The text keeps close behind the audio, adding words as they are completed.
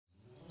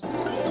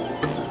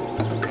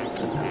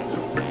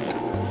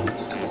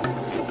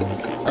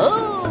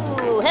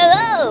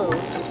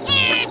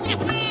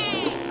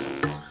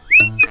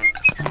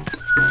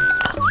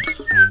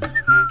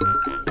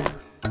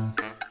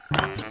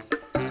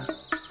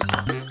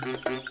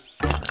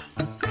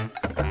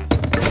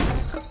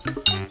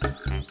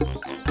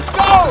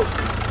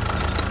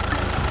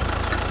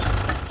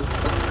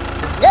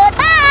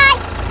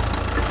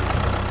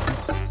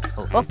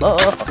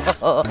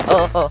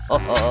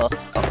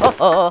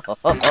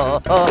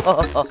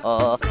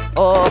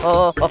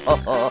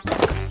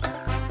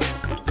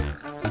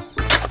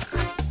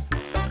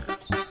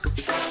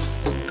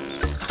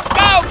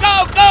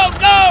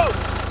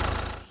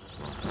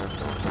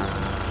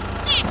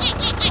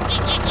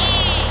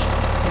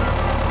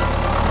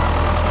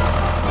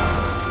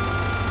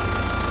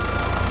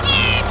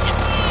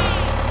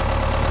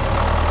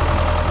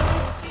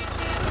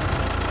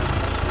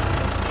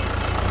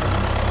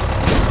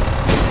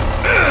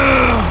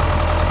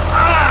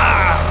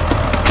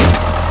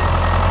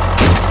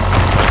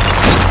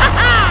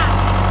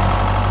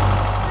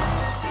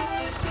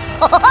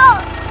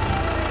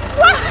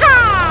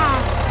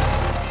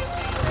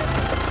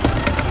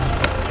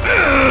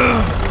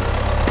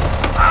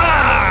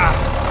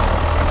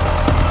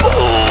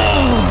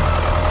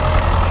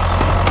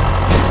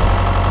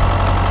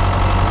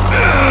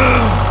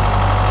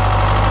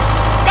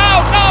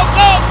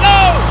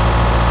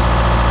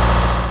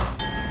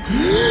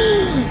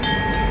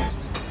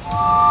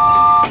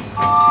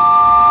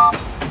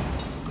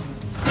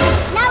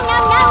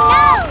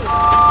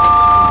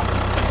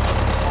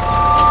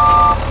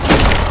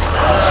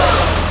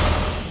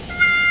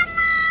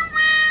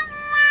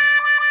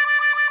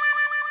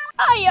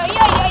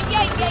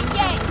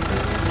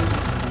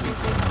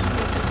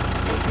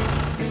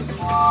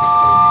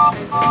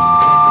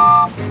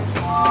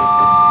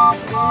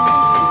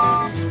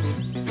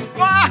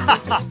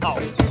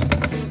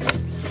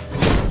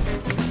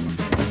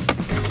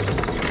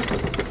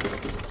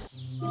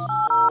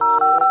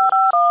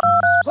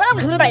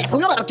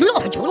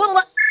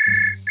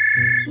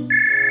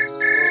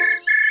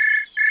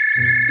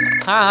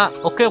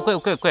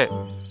오케이.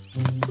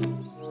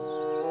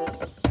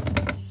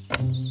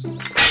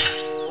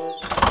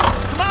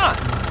 Come on!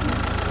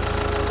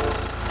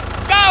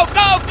 Go!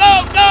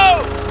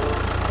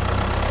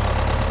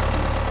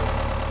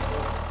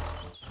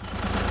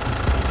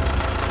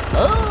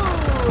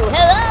 Oh,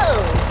 hello!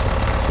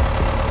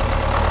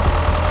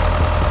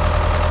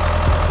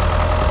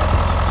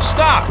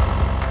 Stop!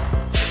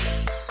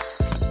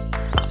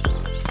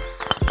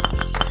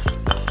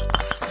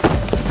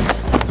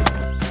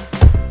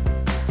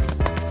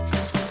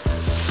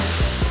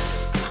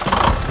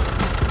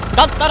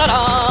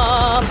 Da-da-da-da!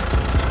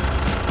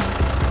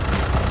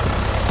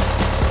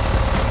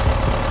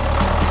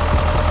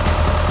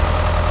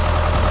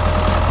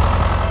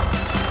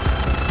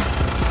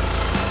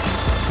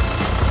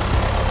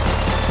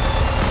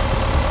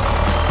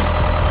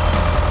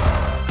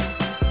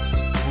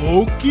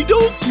 Okie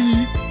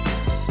dokie.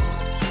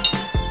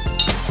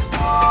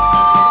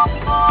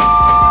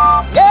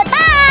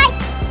 Goodbye!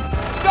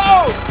 Go!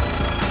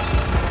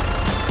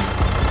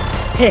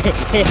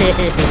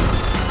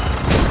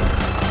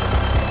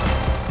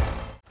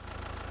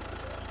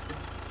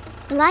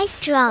 Blight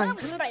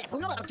drones.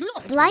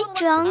 Blight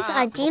drones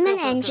are demon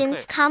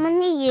engines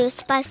commonly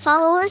used by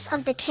followers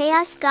of the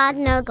chaos god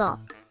Nurgle,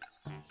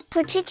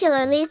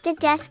 particularly the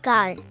Death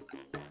Guard.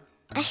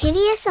 A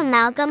hideous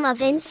amalgam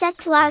of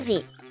insect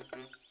larvae,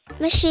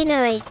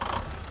 machinery,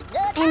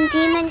 and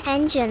demon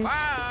engines.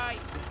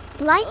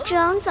 Blight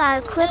drones are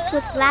equipped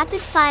with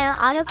rapid-fire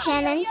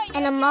autocannons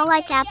and a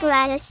maw-like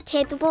apparatus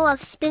capable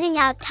of spitting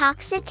out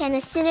toxic and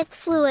acidic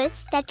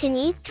fluids that can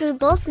eat through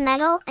both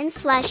metal and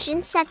flesh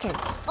in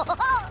seconds.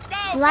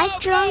 Blight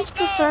drones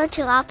prefer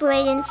to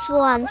operate in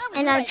swarms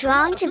and are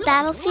drawn to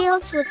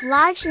battlefields with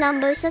large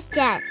numbers of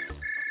dead,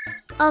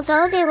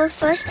 although they were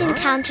first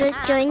encountered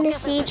during the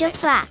Siege of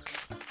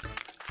Thrax.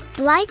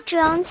 Blight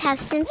drones have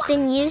since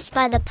been used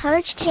by the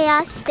Purge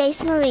Chaos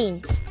Space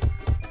Marines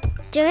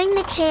during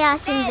the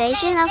Chaos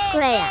Invasion of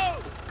Graia,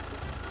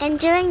 and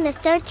during the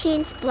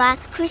 13th Black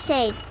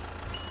Crusade.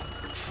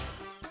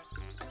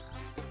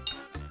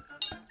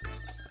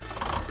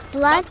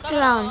 Blood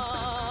Throne.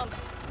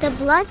 The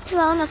Blood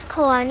Throne of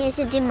Khorne is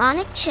a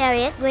demonic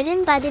chariot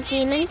ridden by the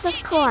demons of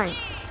Khorne,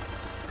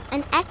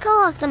 an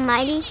echo of the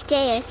mighty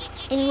dais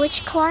in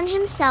which Khorne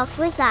himself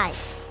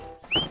resides.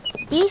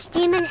 These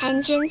demon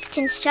engines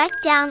can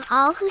strike down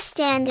all who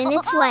stand in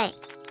its way.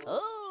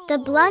 The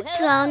Blood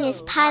Throne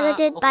is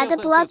piloted by the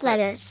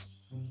Bloodletters,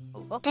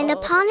 and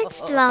upon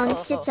its throne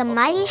sits a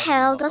mighty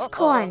herald of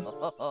Khorne.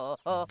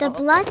 The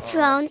Blood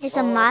Throne is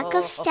a mark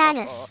of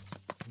status,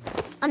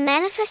 a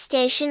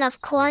manifestation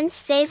of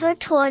Khorne's favor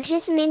toward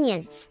his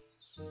minions.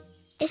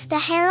 If the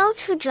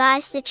herald who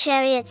drives the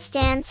chariot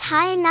stands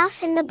high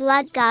enough in the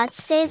Blood God's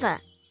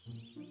favor,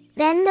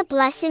 then the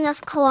blessing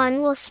of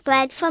Khorne will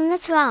spread from the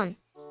throne,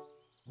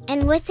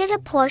 and with it a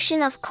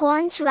portion of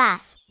Khorne's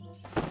wrath.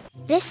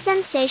 This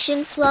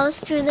sensation flows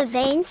through the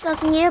veins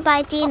of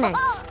nearby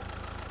demons,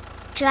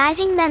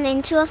 driving them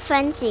into a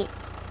frenzy.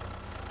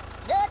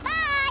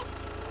 Goodbye!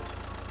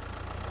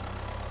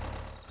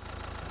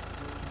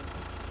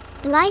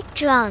 Blight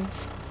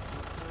drones.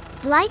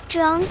 Blight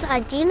drones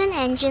are demon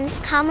engines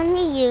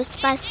commonly used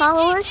by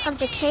followers of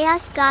the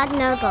Chaos God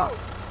Nurgle,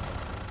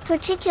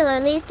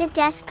 particularly the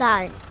Death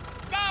Guard.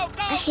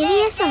 A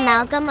hideous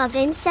amalgam of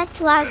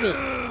insect larvae,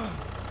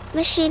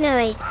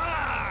 machinery,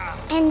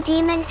 and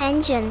demon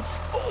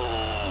engines.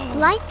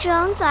 Light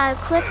drones are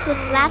equipped with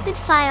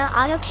rapid-fire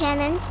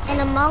autocannons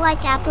and a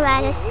maw-like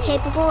apparatus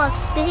capable of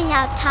spitting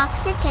out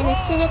toxic and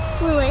acidic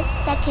fluids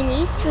that can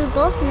eat through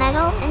both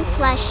metal and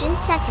flesh in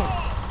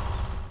seconds.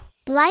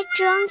 Light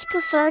drones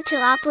prefer to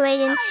operate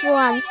in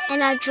swarms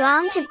and are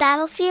drawn to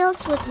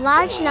battlefields with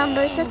large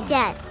numbers of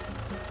dead.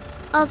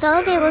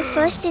 Although they were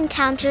first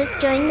encountered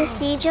during the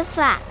siege of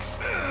Thrax,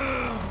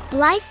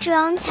 light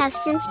drones have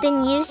since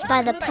been used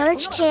by the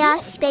Purge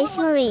Chaos Space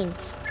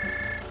Marines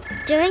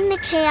during the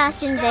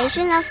Chaos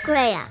Invasion of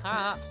Graia,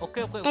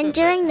 and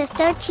during the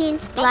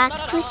 13th Black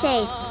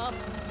Crusade.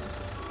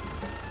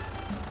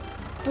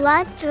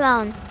 Blood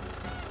Throne.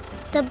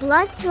 The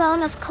Blood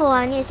Throne of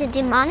Khorne is a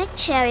demonic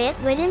chariot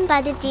ridden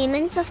by the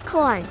demons of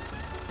Khorne,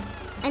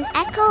 an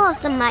echo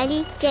of the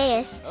mighty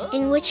dais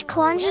in which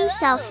Khorne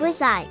himself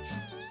resides.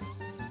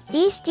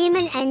 These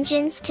demon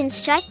engines can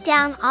strike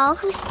down all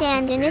who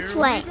stand in its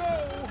way.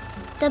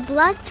 The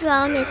Blood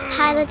Throne is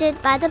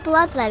piloted by the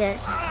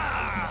Bloodletters,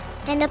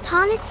 and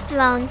upon its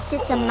throne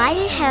sits a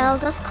mighty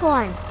herald of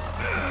Khorne.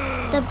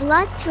 The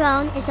Blood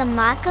Throne is a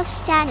mark of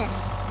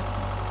status,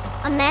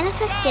 a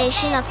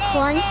manifestation of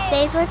Khorne's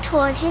favor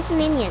toward his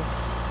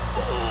minions.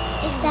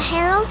 If the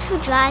herald who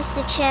drives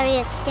the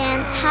chariot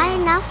stands high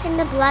enough in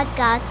the blood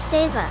god's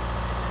favor,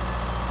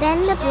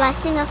 then the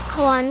blessing of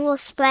Khorne will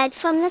spread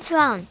from the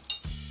throne,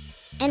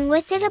 and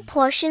with it a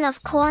portion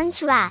of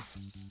Khorne's wrath.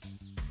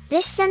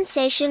 This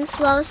sensation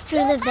flows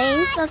through the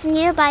veins of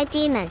nearby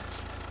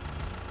demons,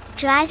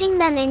 driving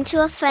them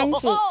into a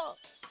frenzy. Oh,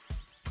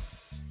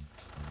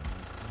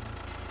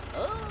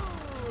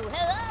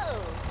 hello.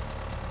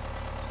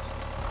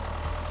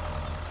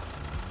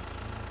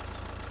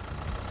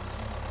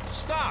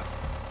 Stop!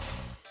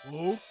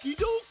 Okie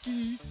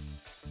dokie.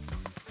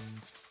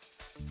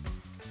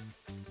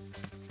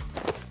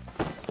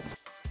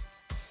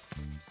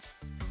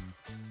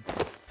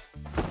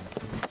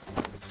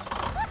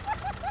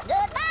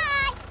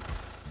 Goodbye.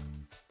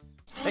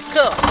 Let's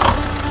go.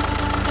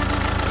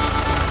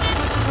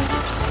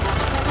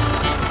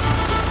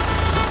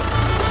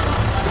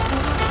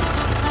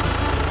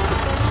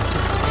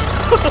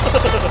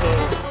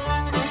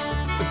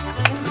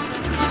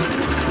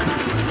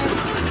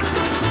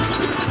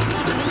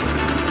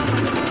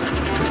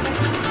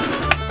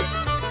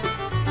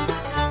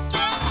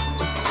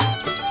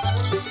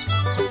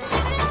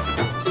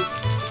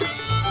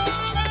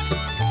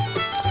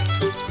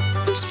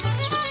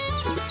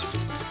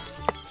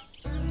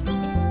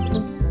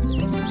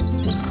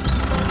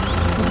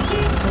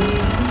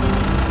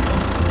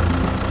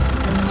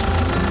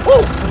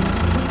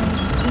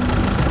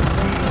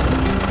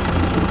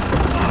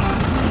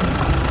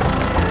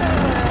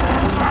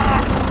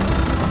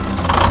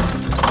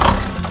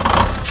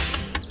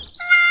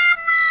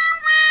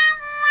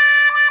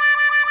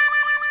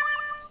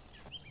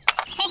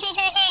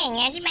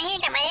 Ngaji bayi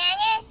tak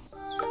bayarnya.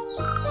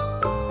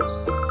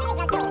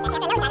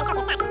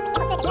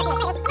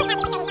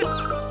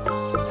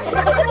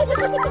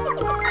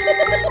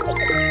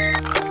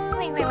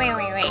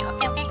 Wait.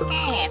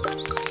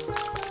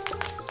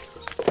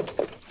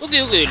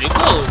 Okay, let's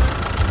go.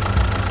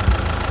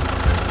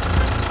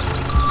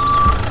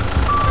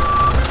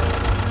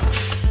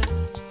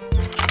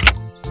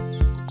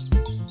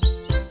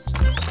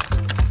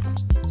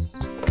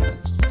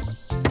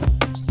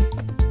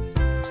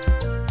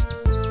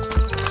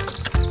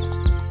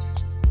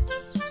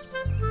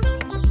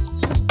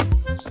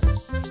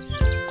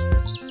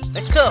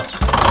 Let's go.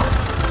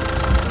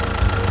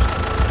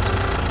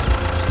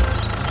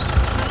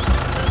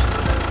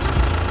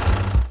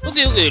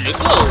 Okay,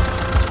 let's go.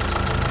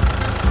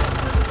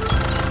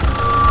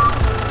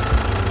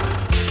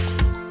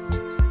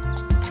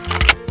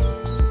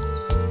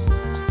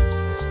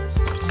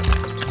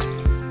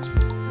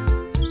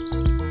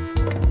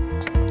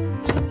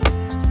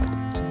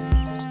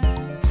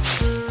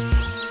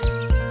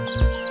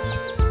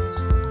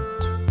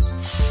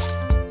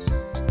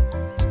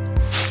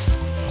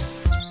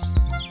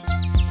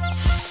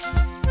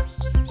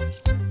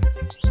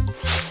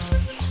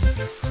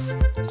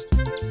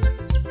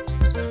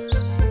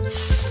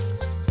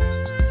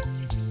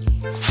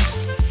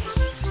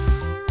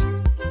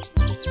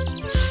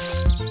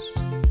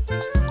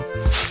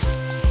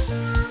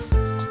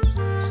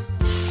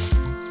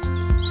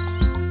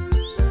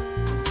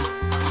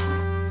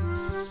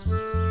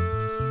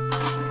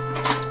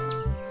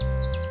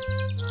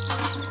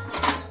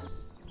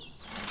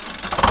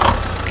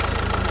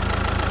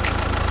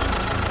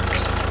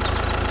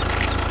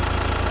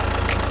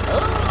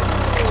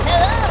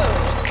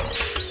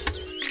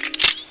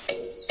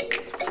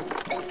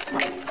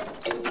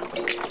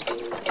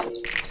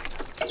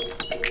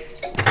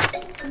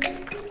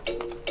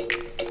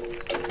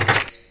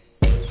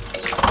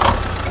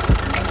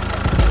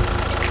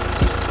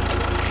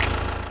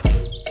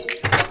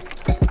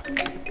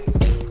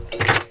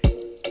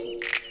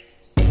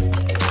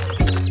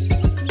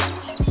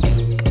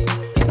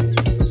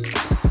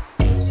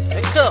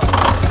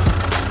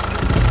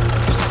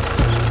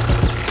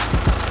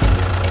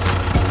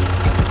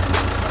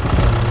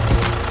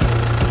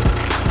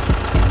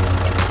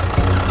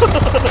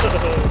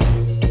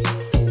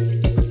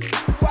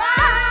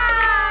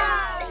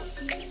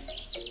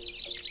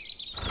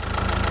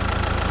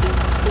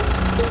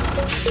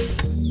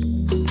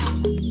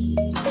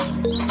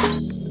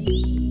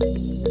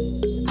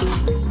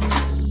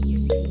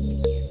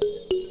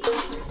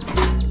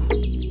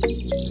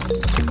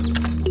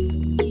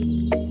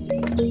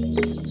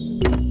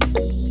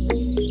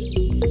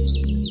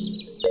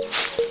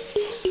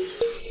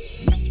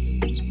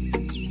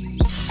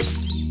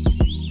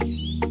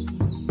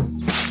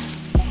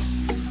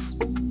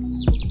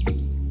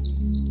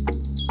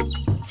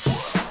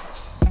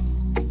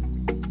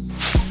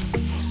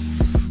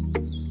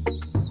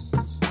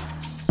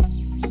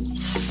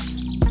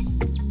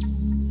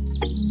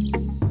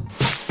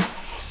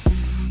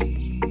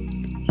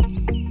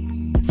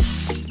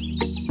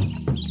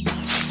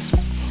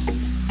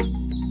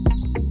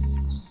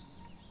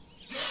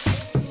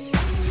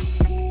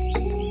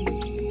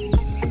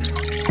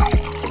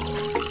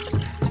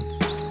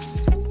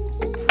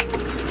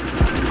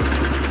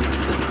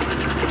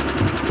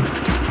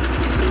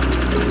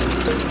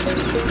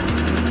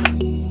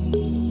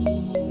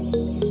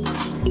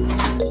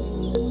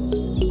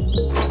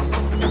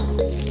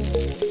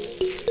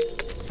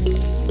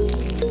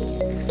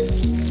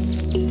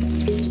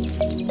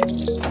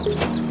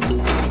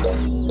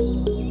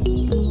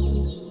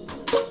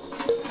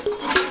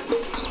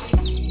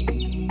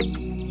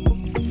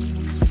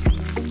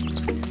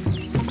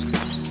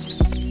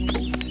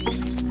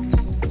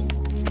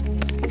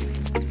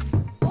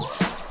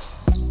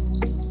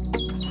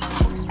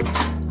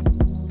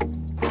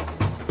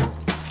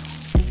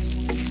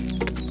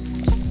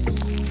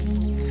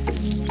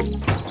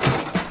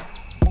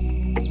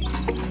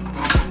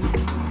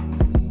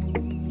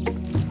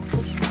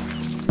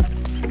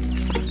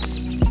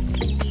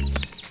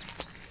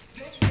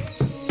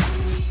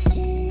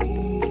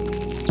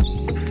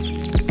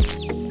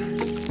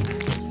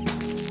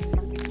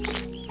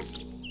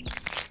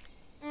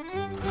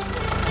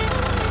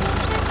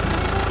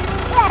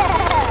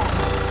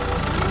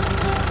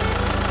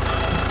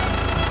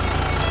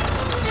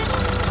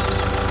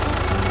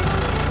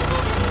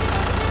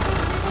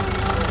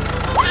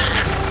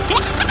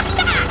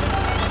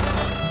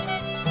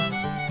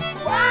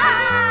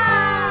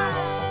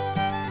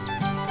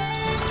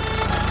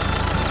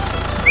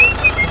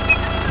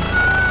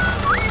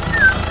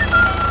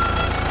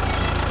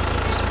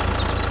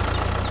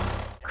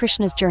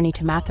 Krishna's journey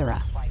to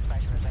Mathura.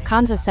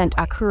 Kansa sent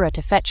Akrura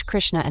to fetch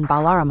Krishna and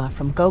Balarama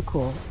from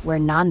Gokul, where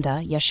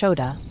Nanda,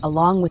 Yashoda,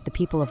 along with the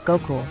people of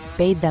Gokul,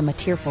 bade them a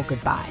tearful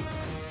goodbye.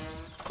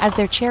 As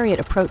their chariot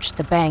approached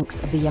the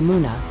banks of the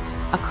Yamuna,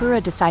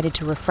 Akrura decided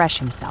to refresh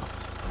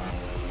himself.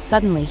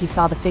 Suddenly, he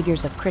saw the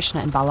figures of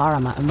Krishna and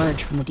Balarama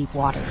emerge from the deep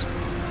waters.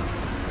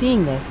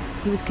 Seeing this,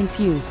 he was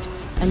confused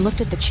and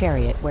looked at the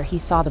chariot where he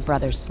saw the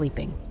brothers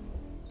sleeping.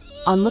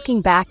 On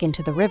looking back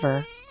into the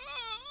river,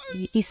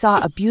 he saw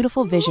a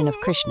beautiful vision of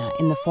Krishna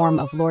in the form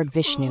of Lord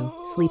Vishnu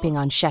sleeping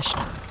on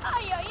Sheshna.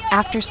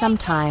 After some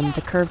time,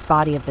 the curved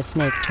body of the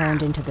snake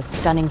turned into the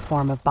stunning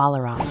form of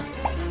Balarama.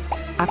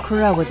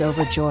 Akrura was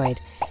overjoyed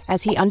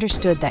as he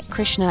understood that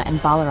Krishna and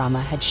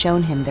Balarama had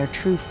shown him their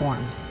true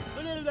forms.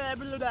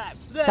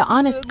 The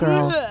honest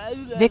girl,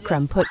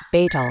 Vikram, put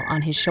Betal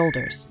on his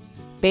shoulders.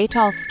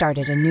 Betal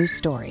started a new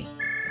story.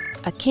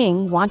 A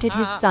king wanted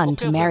his son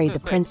to marry the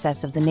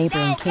princess of the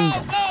neighboring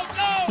kingdom.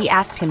 He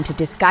asked him to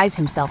disguise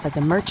himself as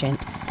a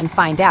merchant and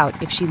find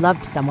out if she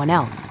loved someone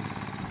else.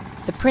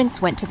 The prince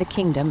went to the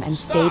kingdom and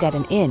stayed at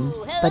an inn,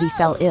 but he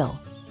fell ill.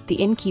 The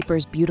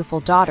innkeeper's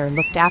beautiful daughter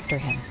looked after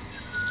him.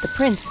 The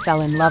prince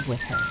fell in love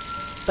with her,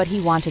 but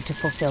he wanted to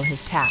fulfill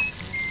his task.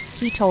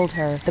 He told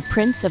her, "The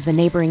prince of the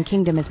neighboring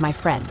kingdom is my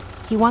friend.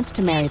 He wants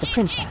to marry the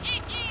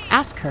princess.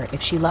 Ask her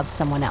if she loves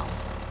someone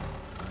else."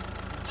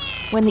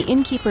 When the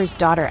innkeeper's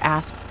daughter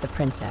asked the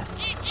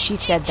princess, she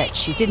said that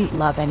she didn't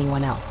love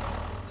anyone else.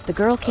 The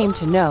girl came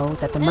to know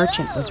that the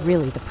merchant was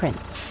really the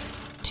prince.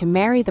 To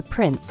marry the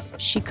prince,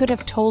 she could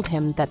have told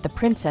him that the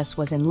princess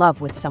was in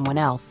love with someone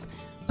else,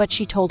 but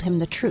she told him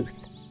the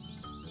truth.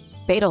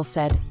 Betal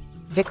said,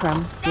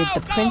 "Vikram, did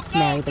the prince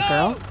marry the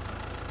girl?"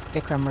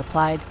 Vikram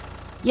replied,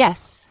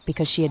 "Yes,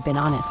 because she had been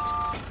honest."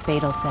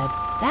 Betal said,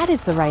 "That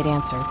is the right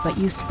answer, but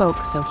you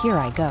spoke, so here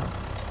I go."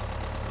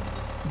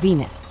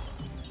 Venus.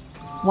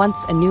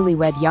 Once a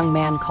newlywed young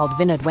man called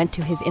Vinod went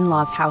to his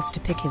in-laws' house to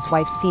pick his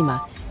wife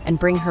Seema and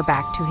bring her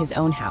back to his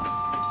own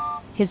house.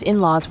 His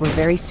in-laws were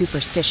very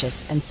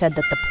superstitious and said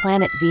that the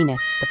planet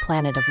Venus, the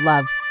planet of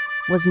love,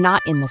 was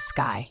not in the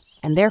sky,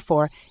 and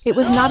therefore it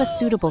was not a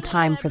suitable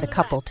time for the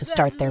couple to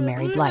start their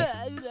married life.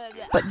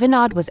 But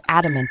Vinod was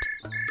adamant.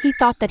 He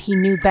thought that he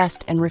knew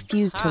best and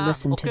refused to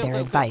listen to their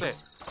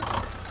advice.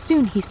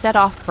 Soon he set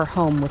off for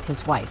home with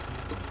his wife.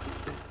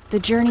 The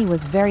journey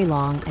was very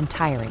long and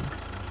tiring.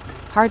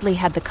 Hardly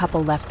had the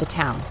couple left the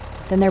town,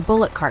 then their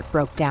bullock cart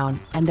broke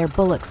down and their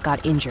bullocks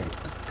got injured.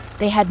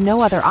 They had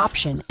no other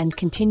option and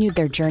continued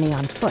their journey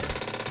on foot.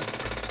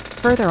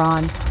 Further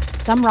on,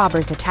 some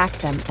robbers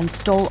attacked them and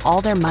stole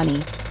all their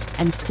money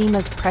and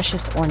Seema's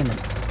precious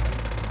ornaments.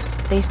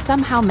 They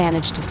somehow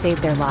managed to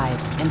save their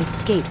lives and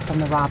escape from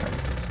the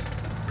robbers.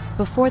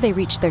 Before they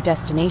reached their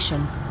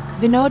destination,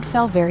 Vinod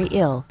fell very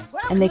ill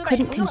and they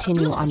couldn't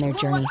continue on their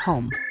journey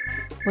home.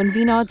 When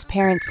Vinod's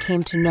parents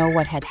came to know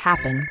what had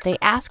happened, they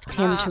asked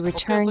him to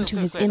return to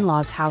his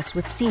in-laws' house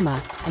with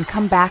Seema and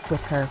come back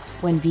with her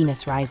when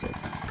Venus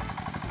rises.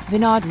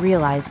 Vinod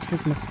realized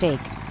his mistake.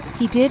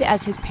 He did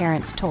as his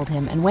parents told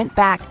him and went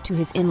back to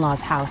his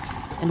in-laws' house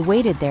and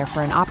waited there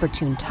for an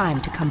opportune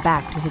time to come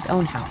back to his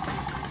own house.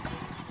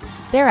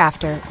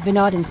 Thereafter,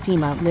 Vinod and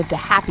Seema lived a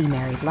happy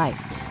married life.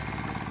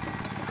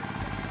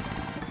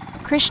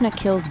 Krishna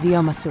kills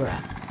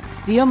Vyomasura.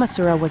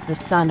 Vyomasura was the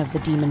son of the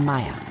demon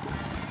Maya.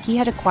 He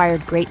had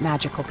acquired great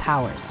magical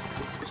powers.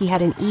 He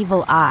had an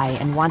evil eye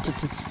and wanted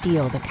to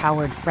steal the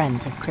coward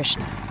friends of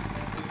Krishna.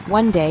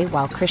 One day,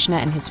 while Krishna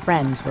and his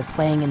friends were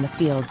playing in the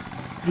fields,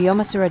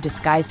 Vyomasura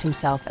disguised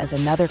himself as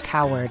another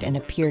coward and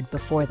appeared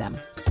before them.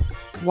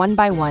 One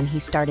by one, he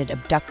started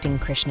abducting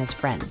Krishna's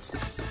friends.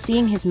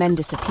 Seeing his men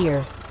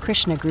disappear,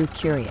 Krishna grew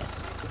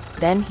curious.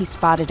 Then he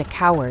spotted a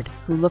coward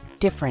who looked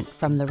different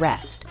from the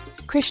rest.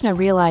 Krishna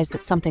realized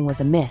that something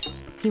was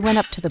amiss. He went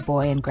up to the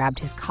boy and grabbed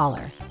his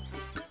collar.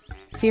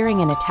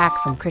 Fearing an attack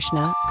from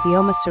Krishna,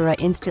 Vyomasura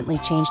instantly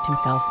changed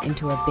himself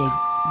into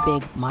a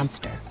big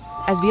monster.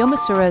 As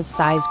Vyomasura's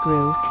size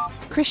grew,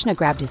 Krishna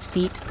grabbed his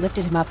feet,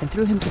 lifted him up, and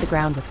threw him to the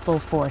ground with full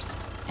force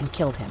and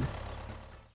killed him.